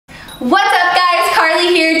What's up guys, Carly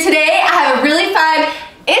here. Today I have a really fun,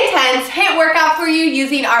 intense HIIT workout for you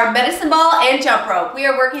using our medicine ball and jump rope. We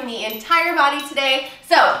are working the entire body today.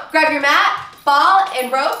 So grab your mat, ball,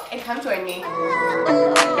 and rope and come join me.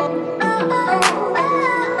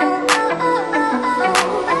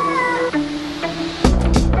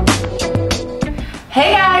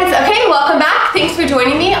 Hey guys, okay, welcome back. Thanks for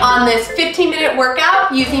joining me on this 15-minute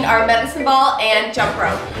workout using our medicine ball and jump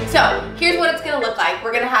rope. So here's what it's gonna look like.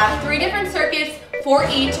 We're gonna have 3 different circuits for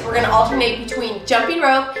each. We're gonna alternate between jumping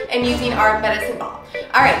rope and using our medicine ball.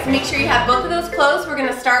 All right, so make sure you have both of those closed. We're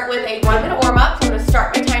gonna start with a 1-minute warm up. So I'm gonna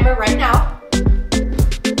start my timer right now.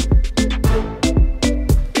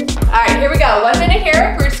 All right, here we go, 1 minute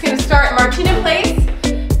here. We're just gonna start marching in place,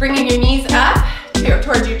 bringing your knees up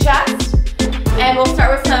towards your chest. And we'll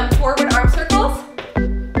start with some forward arm circles.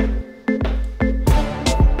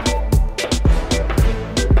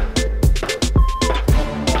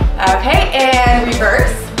 Okay, and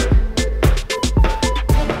reverse.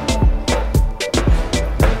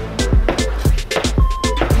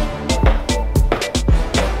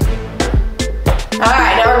 All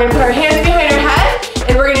right, now we're gonna put our hands behind our head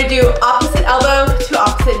and we're gonna do opposite elbow to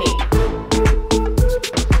opposite knee.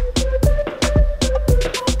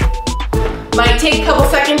 Might take a couple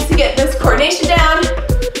seconds to get this coordination down,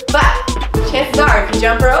 but chances are if you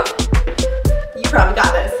jump rope, you probably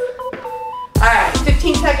got this. All right,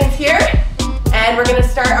 15 seconds here, and we're gonna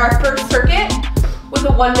start our first circuit with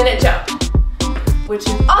a 1-minute jump, which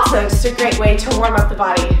is also just a great way to warm up the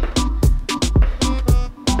body.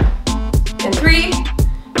 In 3,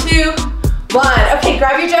 2, 1. Okay,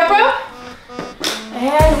 grab your jump rope,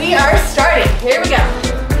 and we are starting. Here we go.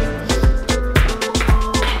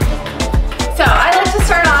 So I like to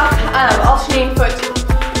start off alternating foot,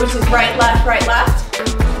 which is right, left, right, left.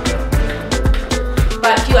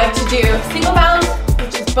 But if you like to do single bounce,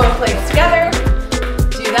 which is both legs together,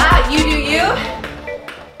 do that. You do you.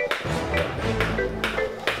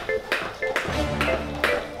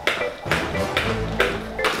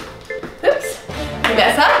 Oops. You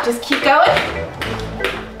mess up, just keep going.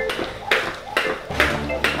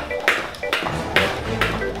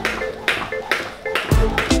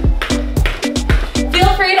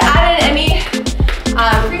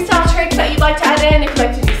 Freestyle tricks that you'd like to add in. If you'd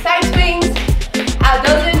like to do side swings, add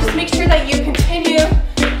those in. Just make sure that you continue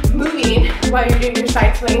moving while you're doing your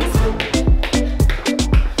side swings.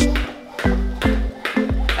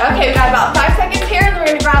 Okay, we got about 5 seconds here. Then we're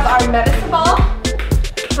going to grab our medicine ball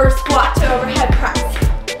for squat to overhead press.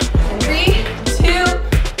 In 3, 2,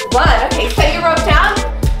 1. Okay, set your rope down.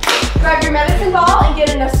 Grab your medicine ball and get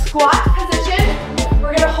in a squat position.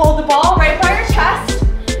 We're going to hold the ball right by your chest.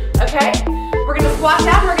 Okay? We're going to squat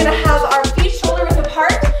down. We're going to have our feet shoulder width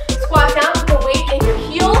apart. Squat down with the weight in your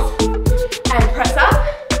heels and press up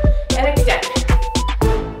and extend.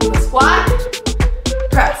 So squat,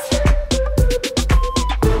 press.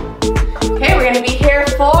 Okay, we're going to be here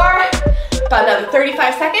for about another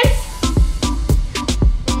 35 seconds.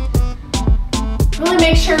 Really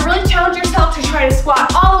make sure, really challenge yourself to try to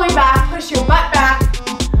squat all the way back. Push your butt back,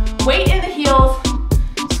 weight in the heels,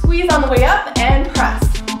 squeeze on the way up and press.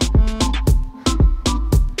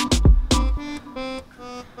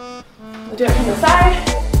 We'll do it from the side.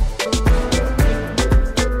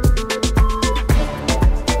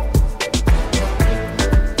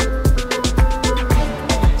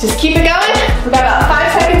 Just keep it going. We've got about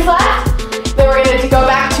 5 seconds left. Then we're going to go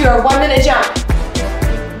back to our 1-minute jump.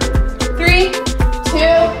 3,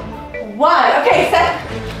 2, 1. Okay, set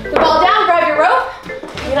the ball down, grab your rope.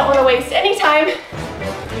 We don't want to waste any time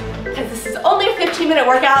because this is only a 15-minute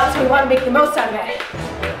workout, so we want to make the most out of it.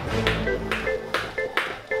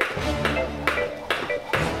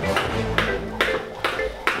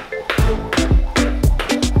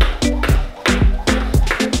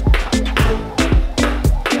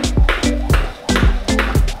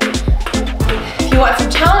 If you want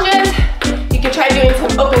some challenges, you can try doing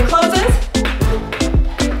some open closes,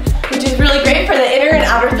 which is really great for the inner and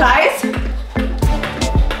outer thighs.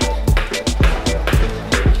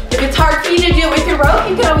 If it's hard for you to do it with your rope,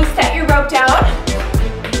 you can always set your rope down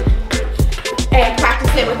and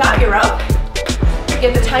practice it without your rope. To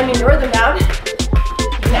get the timing and rhythm down, you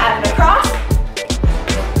can add it across.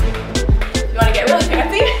 If you want to get really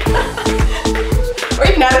fancy. Or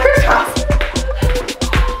you can add a crisscross.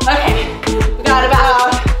 Okay, we got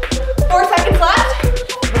about 4 seconds left.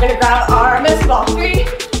 We're gonna grab our medicine ball. 3,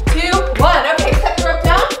 2, 1. Okay, set the rope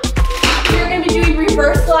down. We're gonna be doing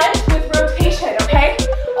reverse lunge with rotation, okay?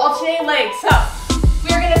 Alternating legs. So,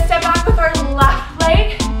 we're gonna step back with our left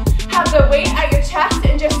leg, have the weight at your chest,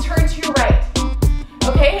 and just turn to your right.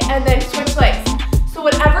 Okay, and then switch legs.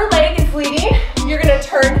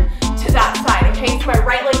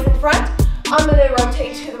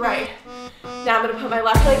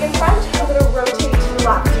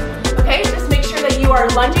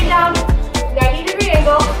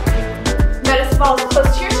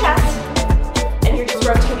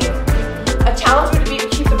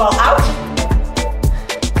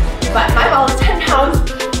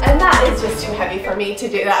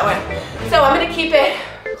 keep it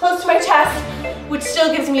close to my chest, which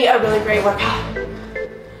still gives me a really great workout.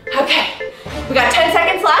 Okay, we got 10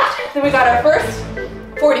 seconds left, then we got our first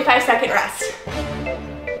 45-second rest.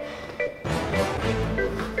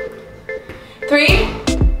 3,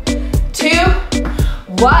 2,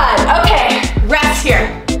 1. Okay, rest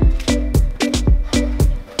here.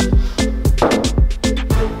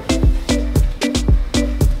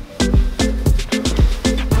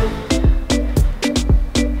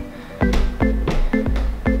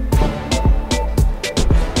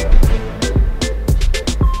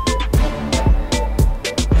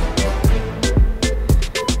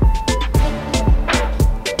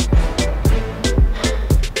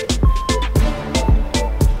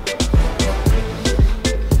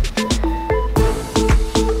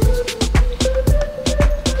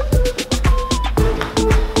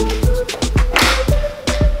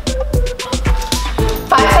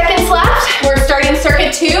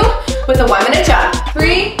 With a 1-minute jump.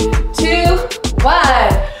 3, 2, 1.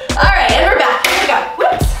 All right, and we're back. Here we go.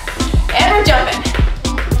 Whoops. And we're jumping.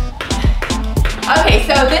 Okay,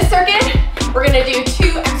 so this circuit, we're gonna do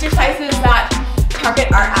 2 exercises that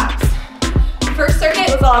target our abs. The first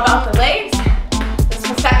circuit was all about the legs. This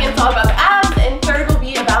one second is all about the abs, and third will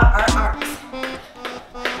be about our arms.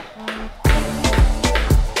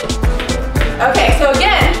 Okay, so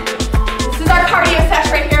again, this is our cardio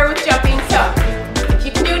sesh right here with jumping. So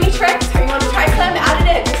tricks, or you want to try some, add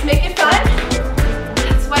it in. Just make it fun.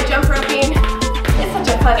 That's why jump roping is such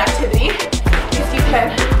a fun activity, because you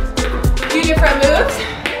can do different moves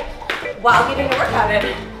while getting a workout in.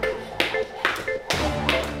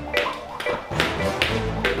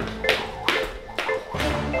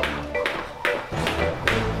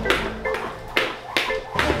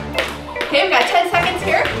 Okay, we've got 10 seconds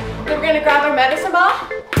here. Then we're going to grab our medicine ball,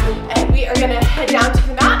 and we are going to head down to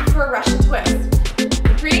the mat for a Russian twist.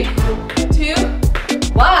 3, 2,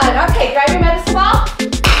 1. Okay, grab your medicine ball.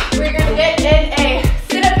 We're going to get in a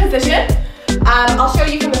sit-up position. I'll show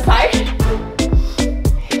you from the side.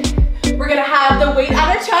 We're going to have the weight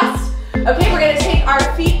at our chest. Okay, we're going to take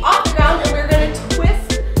our feet off the ground and we're going to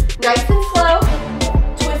twist nice and slow,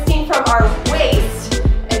 twisting from our waist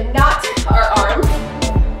and not our arms.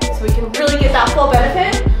 So we can really get that full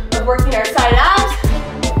benefit of working our side abs.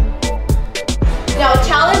 Now, a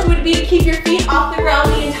challenge would be to keep your feet off the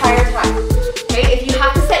ground the entire time. Okay, if you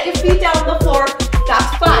have to set your feet down on the floor,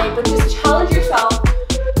 that's fine, but just challenge yourself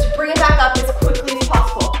to bring it back up as quickly as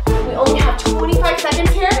possible. We only have 25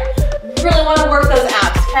 seconds here. You really want to work those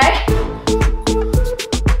abs, okay?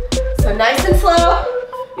 So nice and slow,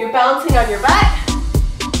 you're balancing on your butt,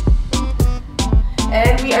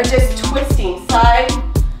 and we are just twisting side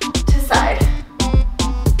to side.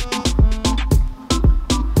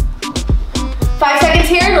 5 seconds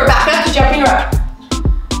here, and we're back up to jumping rope.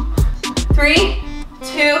 3,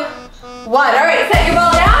 2, 1. All right, set your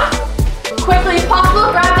ball down. Quickly as possible,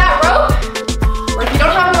 grab that rope. Or if you don't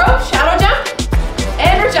have a rope, shadow jump.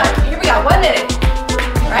 And we're jumping. Here we go, 1 minute.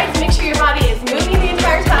 All right, so make sure your body is moving the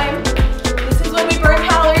entire time. This is when we burn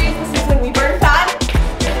calories. This is when we burn fat.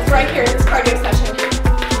 It's right here in this cardio session.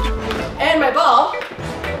 And my ball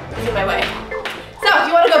is in my way. So if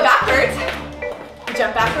you want to go backwards, you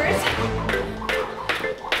jump backwards.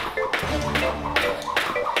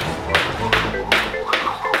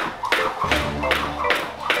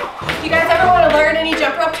 Learn any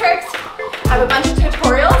jump rope tricks, I have a bunch of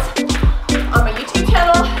tutorials on my YouTube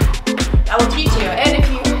channel that will teach you. And if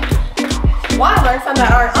you want to learn some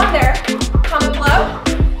that aren't on there, comment below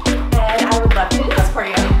and I would love to do those for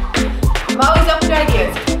you. I'm always open to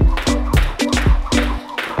ideas.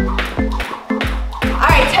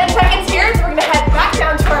 Alright, 10 seconds here, so we're going to head back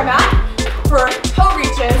down to our mat for toe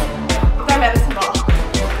reaches with our medicine ball.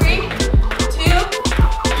 3, 2,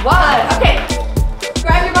 1. Okay,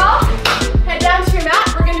 grab your ball. Down to your mat,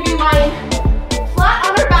 we're going to be lying flat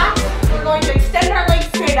on our back. We're going to extend our legs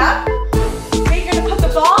straight up. Okay, you're going to put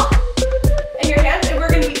the ball in your hands and we're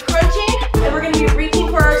going to be crunching and we're going to be reaching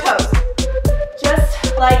for our toes.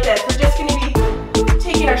 Just like this. We're just going to be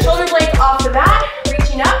taking our shoulder blades off the mat,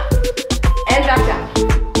 reaching up and back down.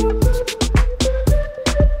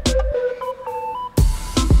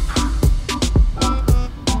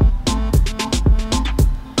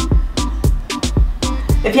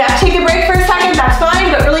 If you have to take a break for a second, that's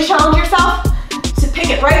fine, but really challenge yourself to pick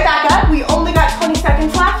it right back up. We only got 20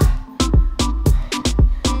 seconds left.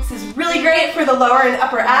 This is really great for the lower and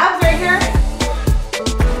upper abs right here.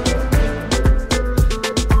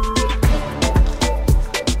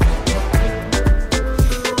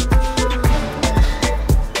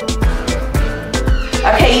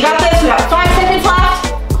 Okay, you got this. We got 5 seconds left.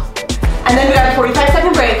 And then we got a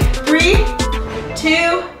 45-second break. 3,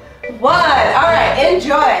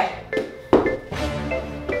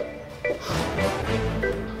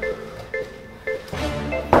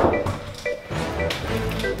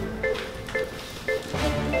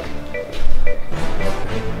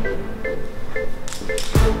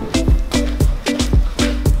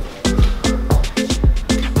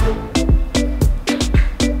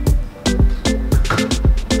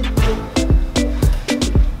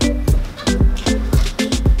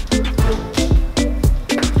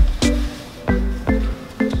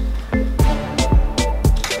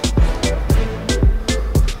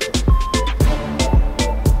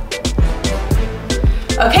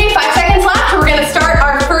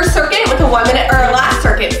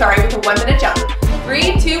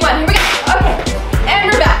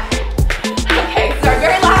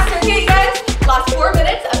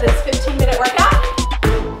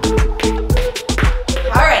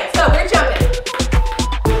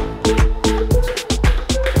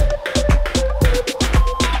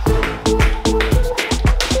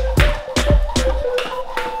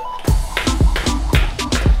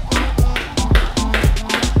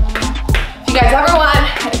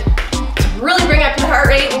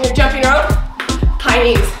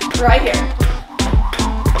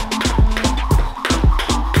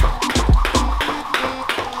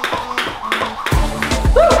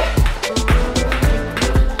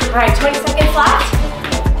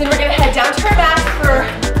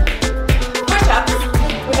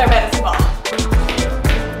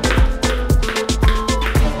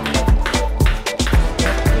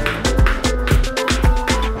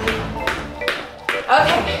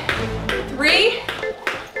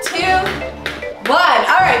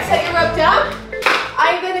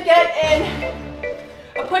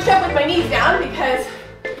 knees down because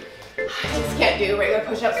I just can't do regular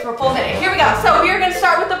push-ups for a full minute. Here we go. So we are going to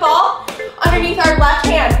start with the ball underneath our left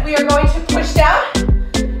hand. We are going to push down.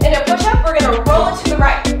 In a push-up, we're going to roll it to the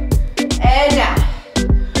right and down.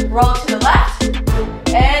 Roll it to the left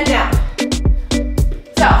and down.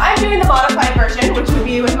 So I'm doing the modified version, which would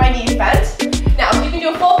be with my knees bent. Now, if you can do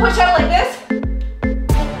a full push-up like this,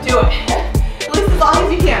 do it. At least as long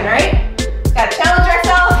as you can, right? Gotta challenge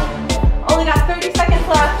ourselves. Only got 30 seconds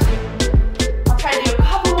left. I'll try to do a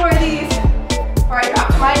couple more of these before I drop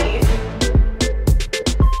to my knees.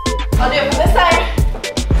 I'll do it from this side.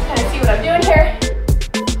 Kind of see what I'm doing here.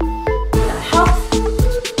 That helps.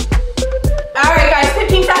 All right, guys,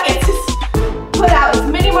 15 seconds. Just put out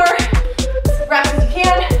as many more reps as you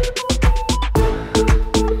can.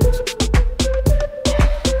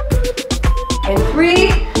 And 3,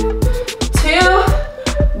 2,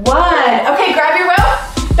 1. Okay, grab your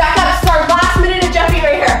rope. Back up. It's our last minute of jumping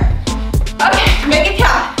right here. Okay, make it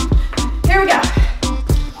count. Here we go.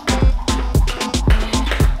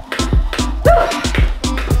 Woo.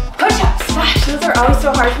 Push-ups. Gosh, those are always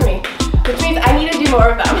so hard for me, which means I need to do more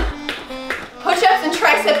of them. Push-ups and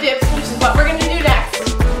tricep dips, which is what we're going to do next,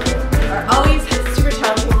 are always super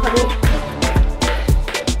challenging for me.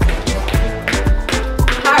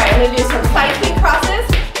 All right, I'm going to do some side sweep crosses.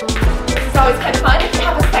 This is always kind of fun. If you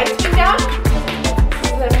have a side sweep down, this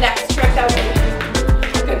is the next trick that would be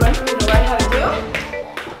a good one for me to learn how to do.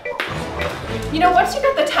 You know, once you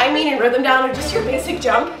got the timing and rhythm down of just your basic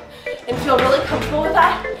jump and feel really comfortable with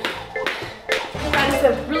that, that is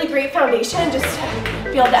a really great foundation just to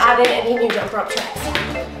be able to add in any new jump rope tricks.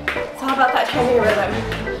 It's all about that timing and rhythm.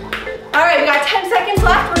 All right, we got 10 seconds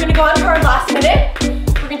left. We're gonna go on to our last minute.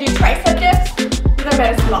 We're gonna do tricep dips with our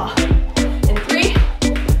medicine ball. In 3,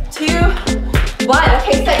 2, 1.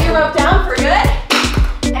 Okay, set your rope down for good.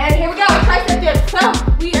 And here we go, tricep dips. So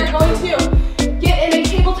we are going to get in a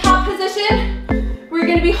tabletop position. We're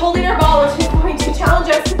gonna be holding our ball, which is going to challenge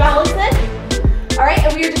us to balance it. All right,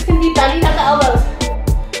 and we are just gonna be bending at the elbows.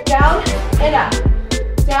 Down and up.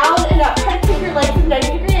 Down and up. Try to keep your legs at a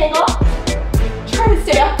 90-degree angle. Try to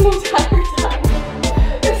stay up the entire time.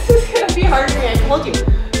 This is gonna be hard for me, I told you.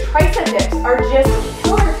 Tricep dips are just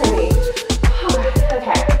killer for me.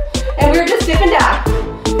 Okay, and we're just dipping down.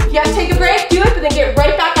 If you have to take a break, do it, but then get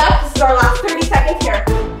right back up. This is our last 30 seconds here.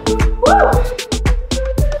 Woo!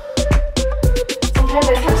 Sometimes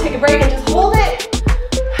I just have to take a break and just hold it,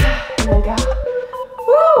 and then go.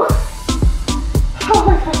 Woo! Oh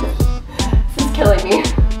my gosh, this is killing me.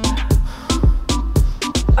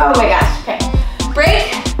 Oh my gosh, okay. Break,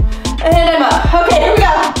 and I'm up. Okay, here we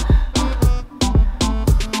go.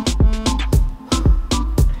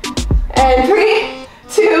 And 3,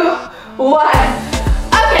 2, 1.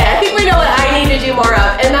 Okay, I think we know what I need to do more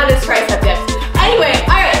of, and that is tricep dips. Anyway,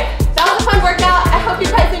 all right, that was a fun workout. I hope you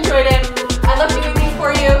guys enjoyed it. I love doing these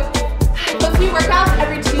for you. I post new workouts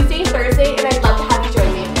every Tuesday and Thursday, and I'd love to have you join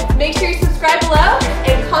me. Make sure you subscribe below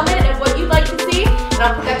and comment on what you'd like to see, and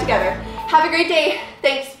I'll put that together. Have a great day.